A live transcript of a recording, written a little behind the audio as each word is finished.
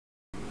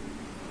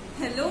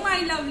Hello my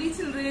lovely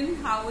children,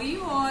 how are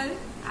you all?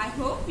 I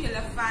hope you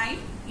are fine,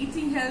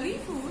 eating healthy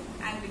food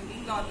and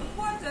drinking lot of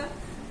water.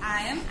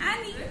 I am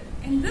Annie.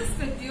 In this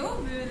video,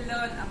 we will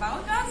learn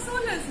about our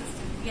solar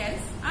system.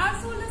 Yes,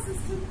 our solar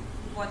system.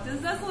 What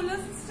is the solar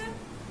system?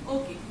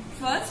 Okay,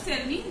 first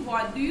tell me,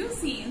 what do you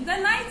see in the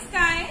night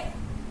sky?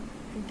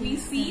 We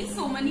see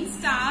so many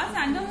stars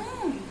and a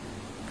moon.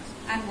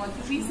 And what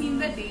do we see in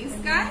the day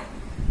sky?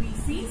 We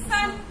see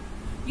sun.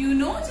 You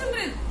know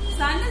children,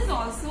 sun is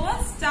also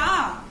a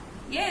star.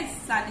 Yes,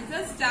 sun is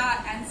a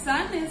star and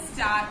sun is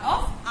star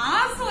of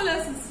our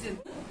solar system.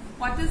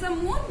 What is a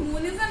moon?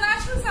 Moon is a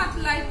natural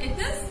satellite. It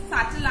is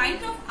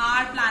satellite of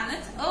our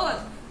planet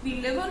Earth.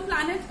 We live on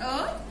planet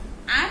Earth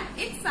and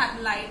its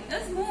satellite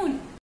is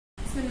moon.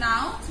 So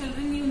now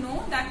children, you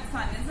know that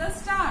sun is a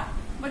star.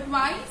 But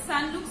why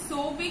sun looks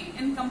so big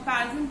in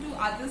comparison to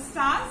other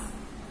stars?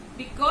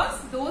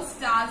 Because those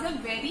stars are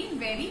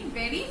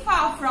very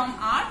far from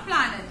our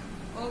planet.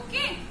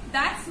 Okay,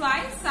 that's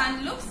why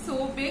sun looks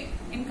so big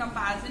in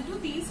comparison to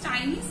these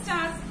tiny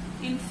stars.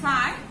 In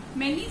fact,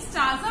 many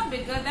stars are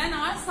bigger than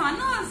our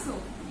sun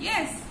also.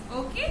 Yes,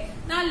 okay.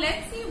 Now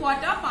let's see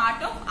what are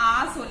part of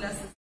our solar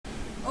system.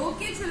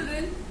 Okay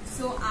children,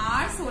 so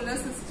our solar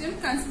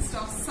system consists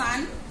of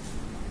sun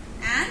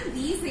and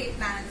these 8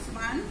 planets.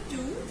 1, 2,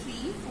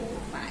 3, 4,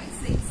 5,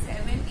 6,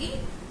 7, 8.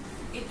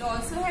 It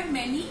also have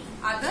many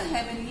other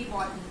heavenly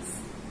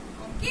bodies.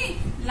 Okay,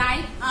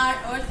 like our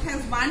Earth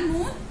has one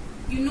moon.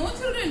 You know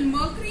children,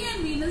 Mercury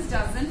and Venus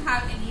doesn't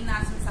have any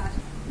natural satellite,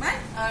 but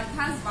Earth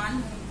has one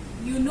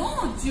moon. You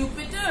know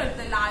Jupiter,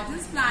 the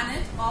largest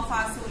planet of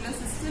our solar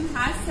system,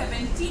 has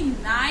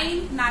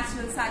 79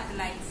 natural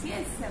satellites.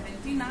 Yes,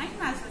 79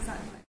 natural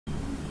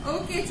satellites.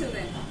 Okay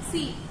children,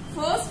 see,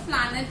 first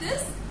planet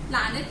is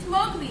planet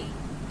Mercury.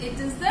 It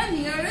is the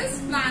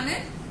nearest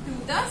planet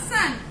to the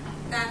sun.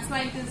 That's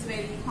why it is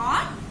very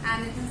hot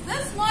and it is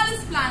the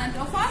smallest planet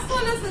of our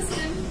solar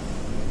system.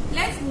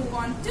 Let's move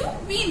on to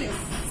Venus,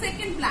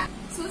 second planet.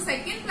 So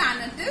second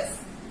planet is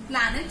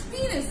planet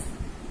Venus.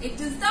 It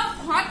is the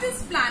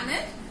hottest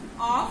planet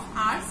of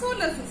our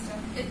solar system.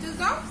 It is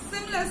of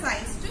similar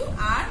size to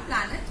our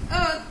planet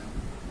Earth.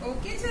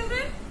 Okay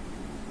children?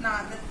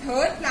 Now the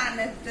third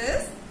planet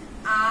is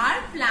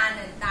our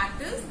planet. That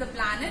is the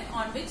planet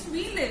on which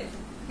we live.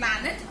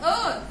 Planet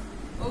Earth.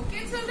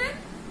 Okay children?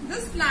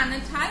 This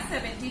planet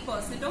has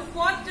 70% of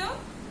water.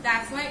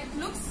 That's why it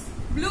looks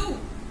blue.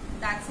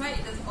 That's why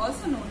it is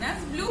also known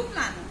as blue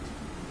planet.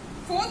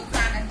 Fourth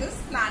planet is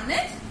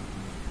planet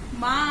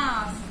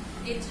Mars.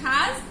 It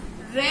has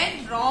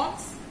red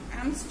rocks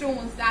and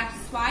stones. That's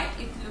why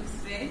it looks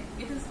red.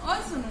 It is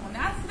also known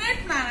as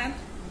red planet.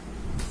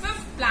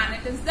 Fifth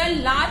planet is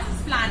the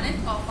largest planet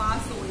of our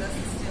solar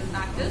system.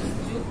 That is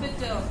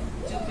Jupiter.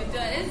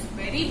 Jupiter is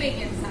very big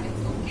in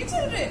size. Okay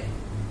children?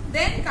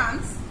 Then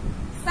comes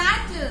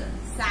Saturn.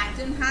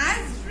 Saturn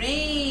has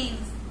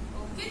rings.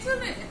 Okay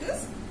children? It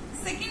is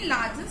second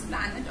largest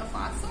planet of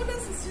our solar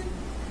system.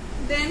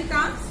 Then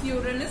comes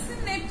Uranus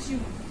and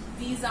Neptune.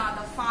 These are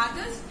the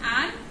farthest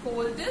and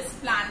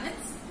coldest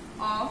planets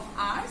of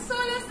our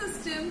solar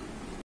system.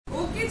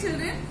 Okay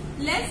children,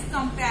 let's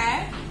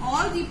compare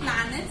all the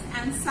planets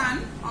and sun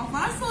of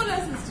our solar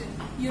system.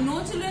 You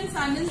know children,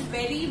 sun is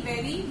very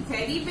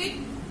big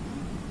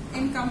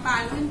in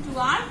comparison to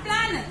our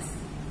planets.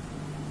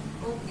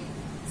 Okay,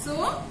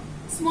 so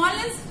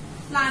smallest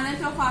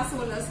planet of our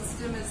solar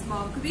system is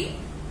Mercury.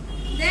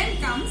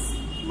 Then comes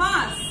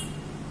Mars,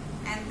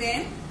 and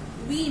then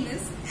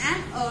Venus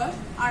and Earth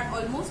are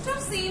almost of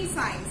same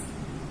size.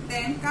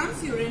 Then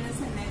comes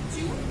Uranus and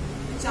Neptune,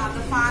 which are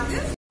the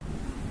farthest.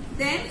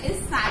 Then is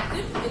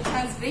Saturn, which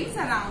has rings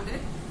around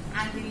it,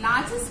 and the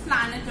largest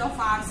planet of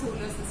our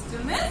solar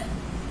system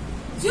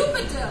is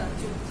Jupiter.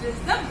 Jupiter is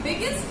the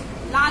biggest,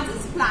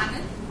 largest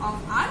planet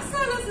of our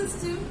solar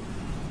system.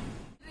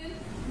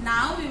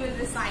 Now we will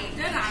recite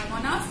a rhyme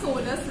on our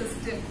solar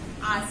system,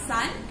 our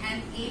sun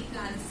and 8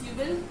 planets. You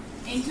will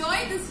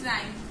enjoy this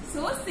rhyme.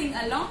 So sing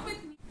along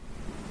with me.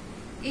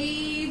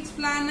 8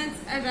 planets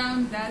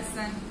around the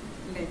sun.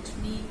 Let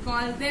me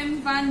call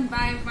them one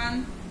by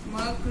one.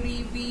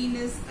 Mercury,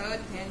 Venus,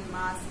 Earth and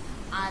Mars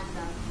are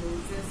the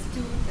closest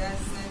to the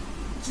sun.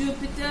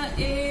 Jupiter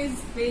is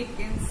big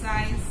in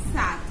size.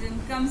 Saturn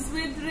comes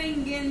with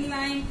ring in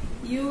line.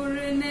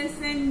 Uranus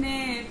and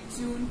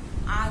Neptune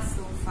are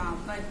so far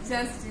but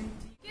just in.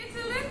 Okay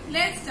children,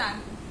 let's start.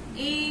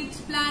 8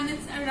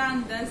 planets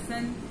around the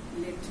sun.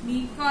 Let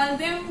me call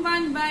them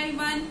one by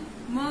one.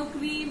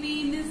 Mercury,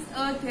 Venus,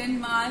 Earth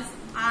and Mars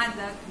are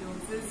the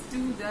closest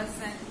to the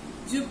sun.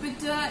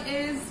 Jupiter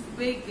is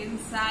big in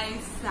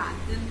size.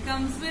 Saturn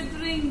comes with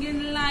ring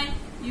in line.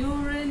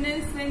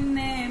 Uranus and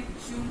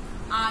Neptune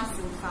are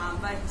so far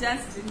but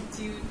just in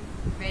tune.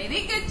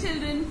 Very good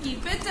children,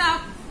 keep it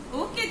up.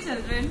 Okay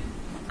children,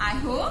 I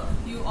hope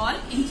you all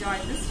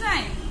enjoyed this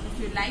rhyme. If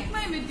you like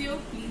my video,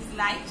 please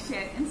like,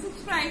 share and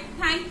subscribe.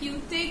 Thank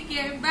you. Take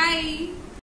care. Bye.